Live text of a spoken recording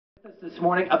This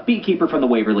morning, a beekeeper from the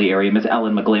Waverly area, Ms.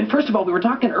 Ellen McGlynn. First of all, we were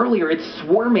talking earlier, it's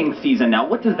swarming season now.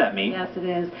 What does that mean? Yes, it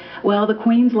is. Well, the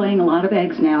queen's laying a lot of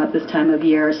eggs now at this time of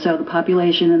year, so the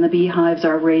population in the beehives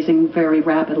are raising very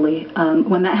rapidly.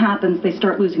 When that happens, they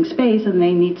start losing space and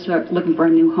they need to start looking for a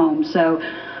new home. So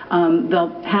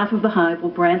half of the hive will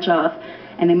branch off,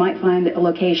 and they might find a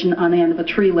location on the end of a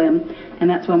tree limb, and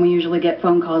that's when we usually get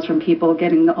phone calls from people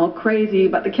getting all crazy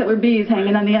about the killer bees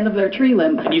hanging on the end of their tree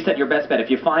limb. And you said your best bet, if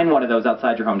you find one of those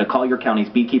outside your home, to call your county's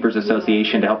Beekeepers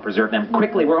Association to help preserve them.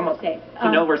 Quickly, we're almost safe.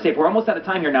 We're safe. We're almost out of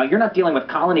time here now. You're not dealing with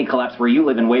colony collapse where you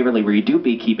live in Waverly, where you do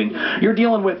beekeeping. You're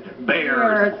dealing with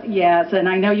bears. Yes, and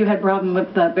I know you had a problem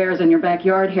with bears in your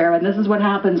backyard here, and this is what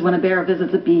happens when a bear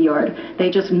visits a bee yard.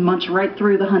 They just munch right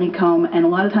through the honeycomb, and a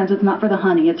lot of times it's not for the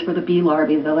honey, it's for the bee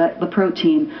larvae, the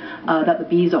protein that the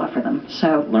bees offer them.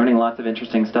 So learning lots of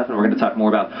interesting stuff, and we're going to talk more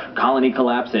about colony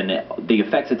collapse and the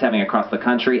effects it's having across the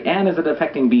country, and is it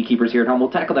affecting beekeepers here at home.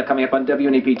 We'll tackle that coming up on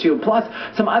WNEP2, plus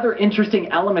some other interesting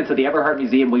elements of the Everhart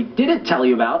Museum we didn't tell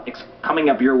you about. It's coming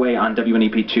up your way on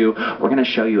WNEP2. We're going to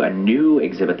show you a new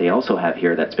exhibit they also have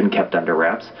here that's been kept under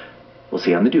wraps. We'll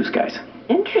see you on the Deuce, guys.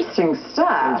 Interesting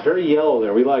stuff. It's very yellow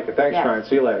there. We like it. Thanks, Yes. Ryan.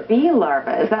 See you later. Bee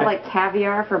larvae. Is that like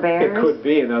caviar for bears? It could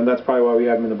be, and that's probably why we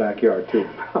have them in the backyard, too.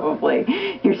 Probably.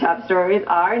 Your top stories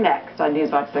are next on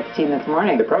Newswatch 16 this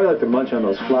morning. They probably like to munch on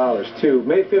those flowers, too.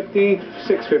 May 15th,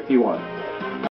 6:51.